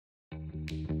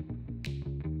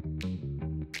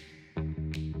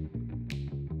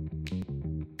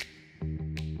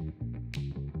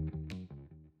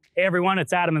Hey everyone,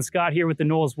 it's Adam and Scott here with the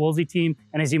Knowles Woolsey team.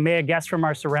 And as you may have guessed from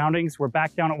our surroundings, we're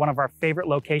back down at one of our favorite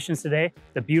locations today,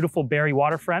 the beautiful Barrie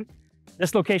waterfront.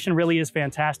 This location really is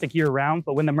fantastic year round,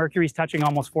 but when the mercury's touching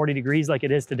almost 40 degrees like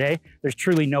it is today, there's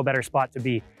truly no better spot to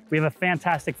be. We have a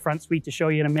fantastic front suite to show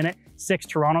you in a minute, 6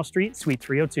 Toronto Street, Suite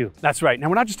 302. That's right. Now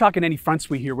we're not just talking any front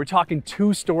suite here, we're talking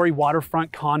 2-story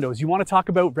waterfront condos. You want to talk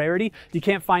about rarity? You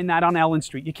can't find that on Ellen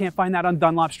Street. You can't find that on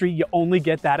Dunlop Street. You only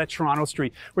get that at Toronto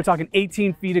Street. We're talking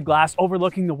 18 feet of glass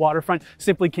overlooking the waterfront.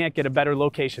 Simply can't get a better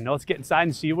location. Now let's get inside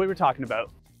and see what we're talking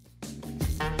about.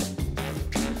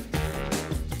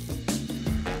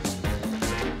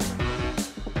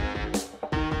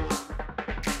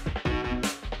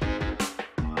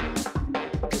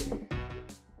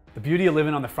 The beauty of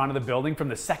living on the front of the building, from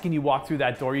the second you walk through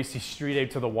that door, you see straight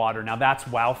out to the water. Now that's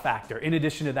wow factor. In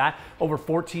addition to that, over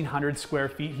 1,400 square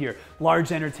feet here.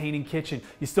 Large entertaining kitchen.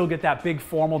 You still get that big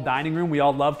formal dining room we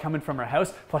all love coming from our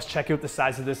house. Plus check out the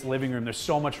size of this living room. There's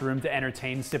so much room to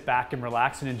entertain, sit back and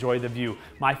relax and enjoy the view.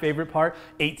 My favorite part,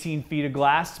 18 feet of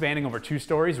glass spanning over 2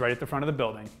 stories right at the front of the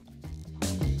building.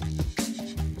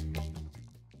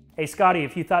 Hey Scotty,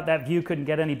 if you thought that view couldn't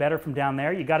get any better from down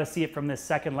there, you got to see it from this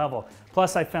second level.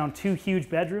 Plus I found 2 huge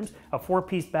bedrooms, a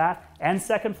 4-piece bath, and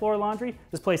second floor laundry.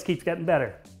 This place keeps getting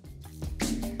better.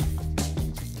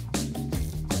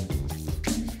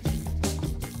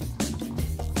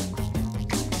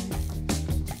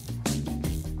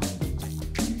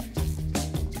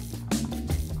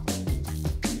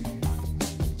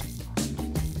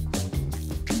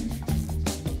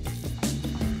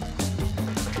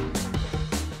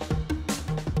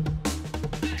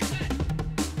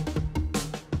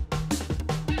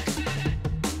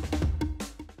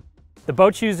 The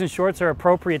boat shoes and shorts are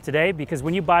appropriate today because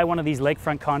when you buy one of these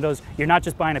lakefront condos, you're not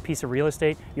just buying a piece of real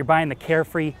estate, you're buying the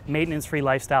carefree, maintenance-free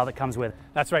lifestyle that comes with it.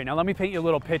 That's right. Now let me paint you a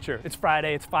little picture. It's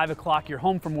Friday, it's 5 o'clock, you're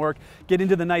home from work, get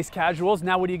into the nice casuals.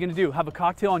 Now what are you gonna do? Have a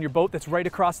cocktail on your boat that's right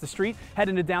across the street, head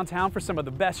into downtown for some of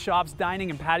the best shops, dining,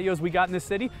 and patios we got in this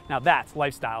city? Now that's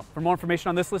lifestyle. For more information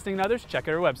on this listing and others, check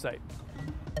out our website.